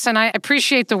joining us. And I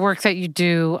appreciate the work that you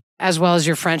do as well as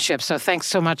your friendship. So thanks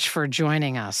so much for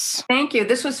joining us. Thank you.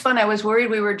 This was fun. I was worried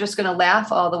we were just going to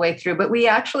laugh all the way through, but we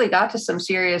actually got to some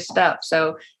serious stuff.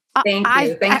 So thank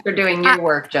you. Thanks for doing your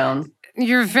work, Joan.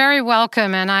 You're very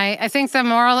welcome. And I think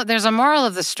there's a moral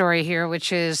of the story here,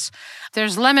 which is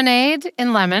there's lemonade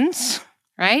in lemons,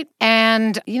 right?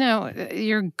 And, you know,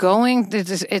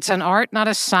 it's an art, not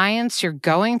a science. You're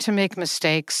going to make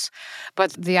mistakes,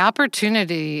 but the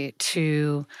opportunity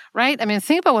to, right? I mean,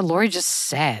 think about what Lori just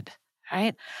said,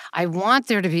 right? I want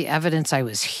there to be evidence I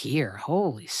was here.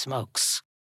 Holy smokes.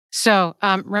 So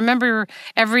remember,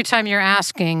 every time you're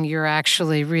asking, you're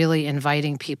actually really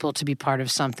inviting people to be part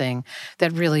of something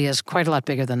that really is quite a lot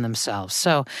bigger than themselves.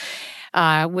 So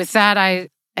with that,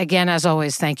 again, as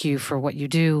always, thank you for what you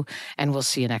do, and we'll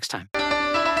see you next time.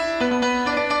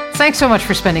 Thanks so much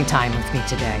for spending time with me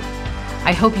today.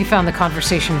 I hope you found the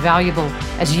conversation valuable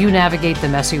as you navigate the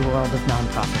messy world of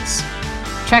nonprofits.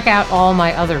 Check out all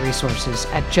my other resources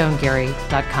at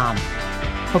joangary.com.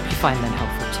 Hope you find them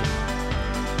helpful too.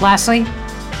 Lastly,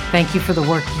 thank you for the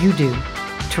work you do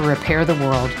to repair the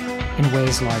world in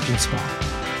ways large and small.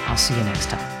 I'll see you next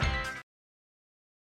time.